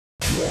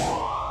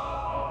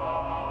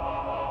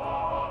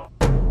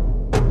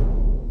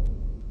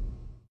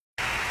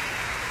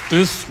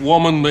This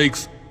woman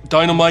makes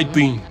dynamite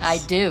beans. I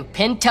do.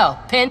 Pinto.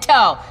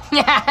 Pinto.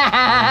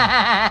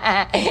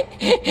 Yeah,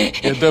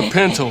 they're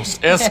pintos.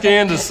 Ask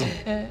Anderson.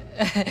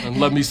 And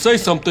let me say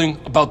something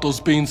about those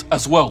beans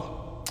as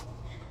well.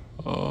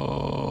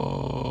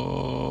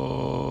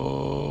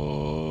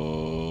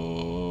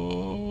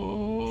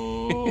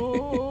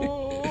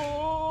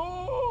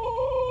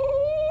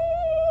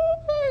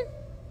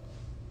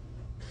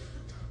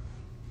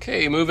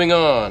 Okay, moving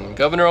on.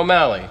 Governor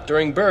O'Malley,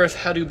 during birth,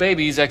 how do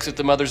babies exit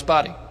the mother's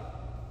body?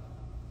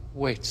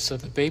 Wait, so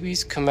the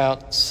babies come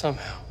out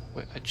somehow.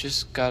 Wait, I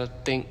just gotta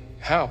think,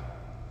 how?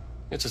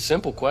 It's a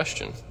simple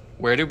question.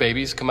 Where do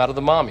babies come out of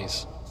the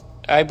mommies?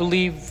 I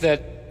believe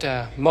that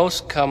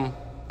most come,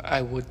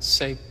 I would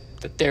say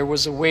that there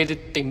was a way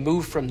that they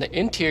move from the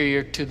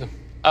interior to the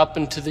up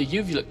into the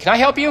uvula. Can I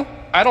help you?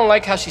 I don't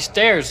like how she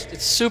stares.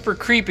 It's super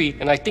creepy,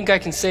 and I think I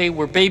can say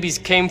where babies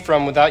came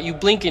from without you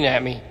blinking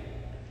at me.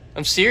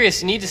 I'm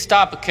serious, you need to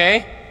stop,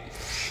 okay?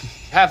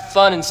 Have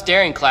fun in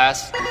staring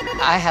class.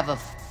 I have a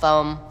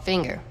foam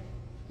finger.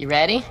 You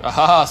ready?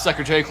 Aha,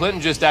 Secretary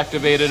Clinton just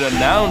activated a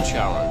noun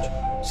challenge.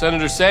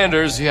 Senator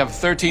Sanders, you have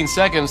 13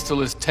 seconds to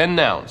list 10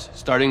 nouns,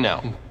 starting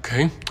now.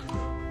 Okay.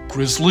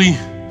 Grizzly,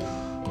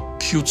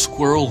 cute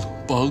squirrel,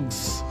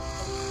 bugs,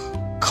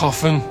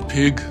 coffin,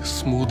 pig,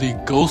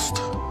 smoothie, ghost,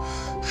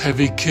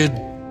 heavy kid.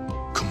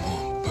 Come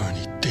on,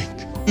 Bernie, think.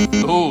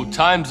 Oh,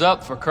 time's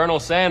up for Colonel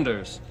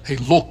Sanders. Hey,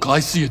 look,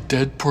 I see a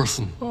dead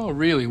person. Oh,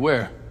 really?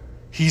 Where?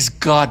 He's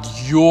got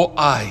your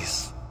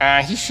eyes.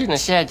 He shouldn't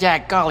have said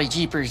that. Golly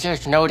jeepers,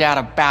 there's no doubt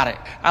about it.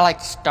 I like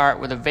to start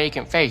with a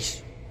vacant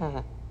face.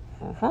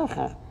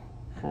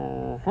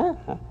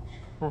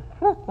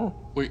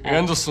 Wait,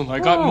 Anderson, I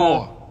got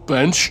more.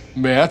 Bench,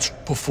 match,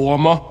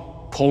 performer,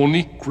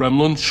 pony,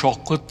 gremlin,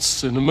 chocolate,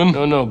 cinnamon.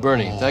 No,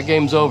 Bernie, that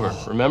game's over,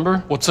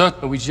 remember? What's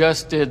that? We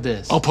just did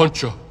this. I'll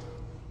punch you.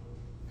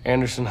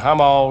 Anderson,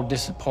 I'm all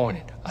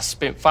disappointed. I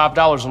spent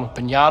 $5 on a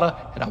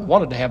piñata, and I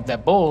wanted to have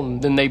that bull,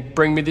 and then they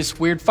bring me this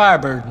weird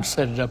firebird and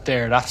set it up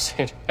there, and I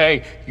said,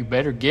 hey, you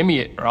better give me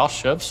it, or I'll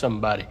shove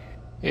somebody.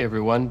 Hey,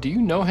 everyone, do you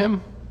know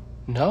him?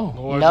 No.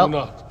 No, I Nope, do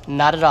not.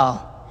 not at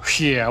all.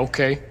 Yeah,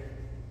 okay.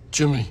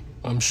 Jimmy,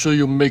 I'm sure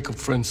you'll make a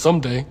friend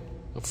someday.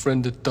 A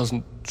friend that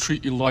doesn't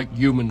treat you like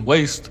human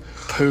waste.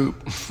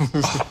 Poop.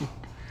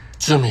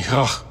 Jimmy,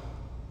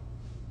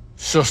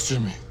 Shush,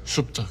 Jimmy.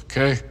 Shupta,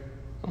 okay?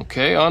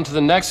 Okay, on to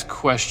the next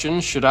question.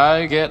 Should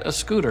I get a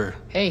scooter?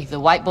 Hey, the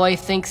white boy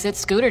thinks it's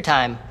scooter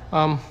time.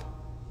 The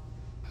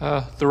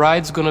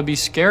ride's gonna be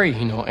scary,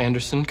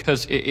 Anderson,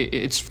 because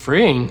it's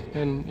freeing.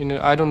 And,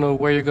 I don't know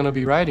where you're gonna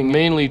be riding.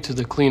 Mainly to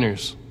the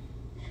cleaners.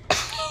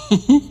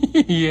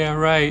 Yeah,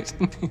 right.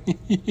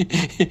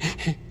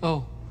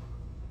 Oh.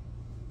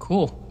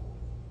 Cool.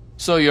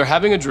 So you're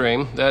having a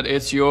dream that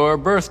it's your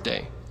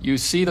birthday. You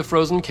see the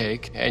frozen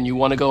cake, and you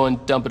want to go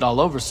and dump it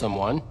all over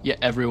someone, yet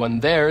everyone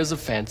there is a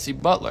fancy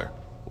butler.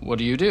 What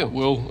do you do?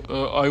 Well,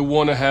 I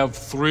want to have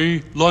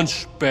 3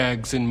 lunch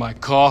bags in my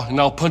car,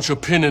 and I'll punch a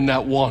pin in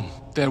that one.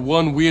 That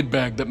one weird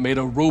bag that made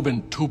a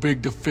Reuben too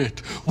big to fit.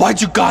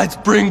 Why'd you guys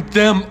bring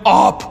them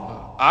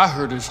up? I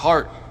heard his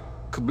heart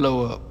could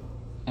blow up.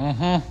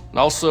 And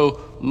also,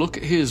 look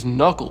at his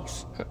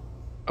knuckles.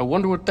 I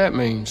wonder what that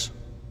means.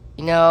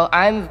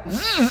 I'm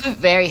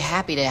very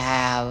happy to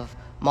have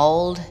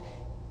mold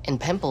and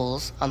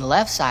pimples on the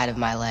left side of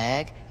my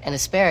leg and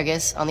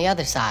asparagus on the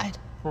other side.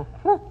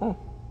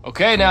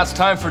 Okay, now it's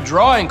time for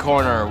Drawing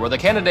Corner, where the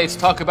candidates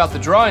talk about the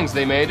drawings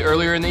they made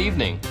earlier in the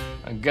evening.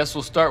 I guess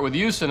we'll start with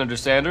you, Senator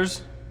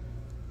Sanders.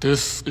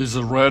 This is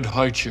a red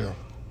high chair.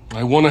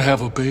 I want to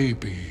have a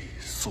baby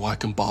so I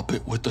can bop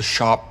it with a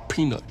sharp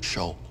peanut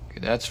shell. Okay,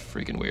 that's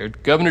freaking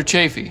weird. Governor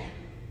Chafee.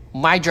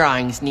 My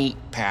drawing's neat,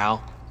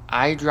 pal.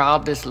 I draw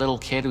this little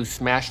kid who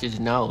smashed his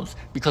nose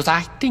because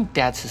I think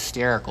that's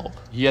hysterical.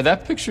 Yeah,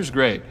 that picture's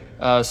great.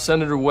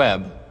 Senator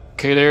Webb.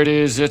 Okay, there it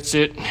is. That's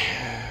it.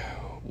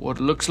 What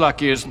it looks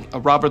like is a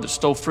robber that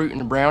stole fruit in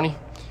a brownie.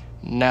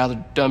 Now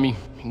the dummy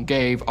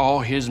gave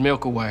all his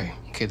milk away.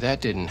 Okay,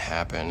 that didn't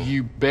happen.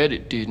 You bet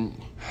it didn't.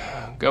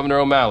 Governor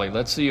O'Malley,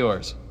 let's see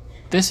yours.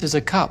 This is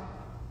a cup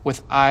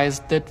with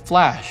eyes that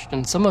flash,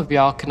 and some of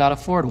y'all cannot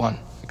afford one.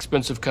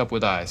 Expensive cup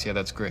with eyes. Yeah,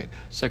 that's great.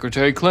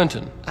 Secretary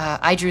Clinton.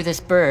 I drew this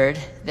bird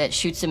that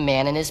shoots a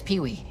man in his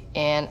peewee,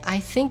 and I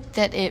think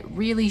that it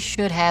really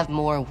should have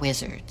more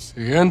wizards.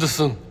 Hey,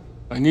 Anderson,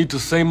 I need to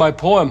say my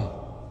poem.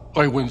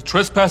 I went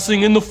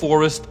trespassing in the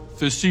forest,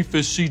 fishy,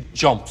 fishy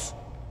jumps.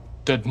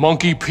 Dead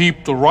monkey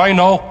peeped the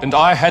rhino, and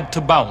I had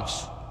to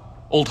bounce.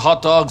 Old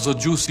hot dogs are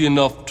juicy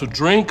enough to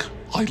drink.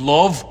 I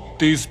love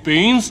these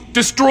beans.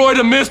 Destroy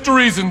the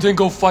mysteries and then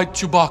go fight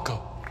Chewbacca.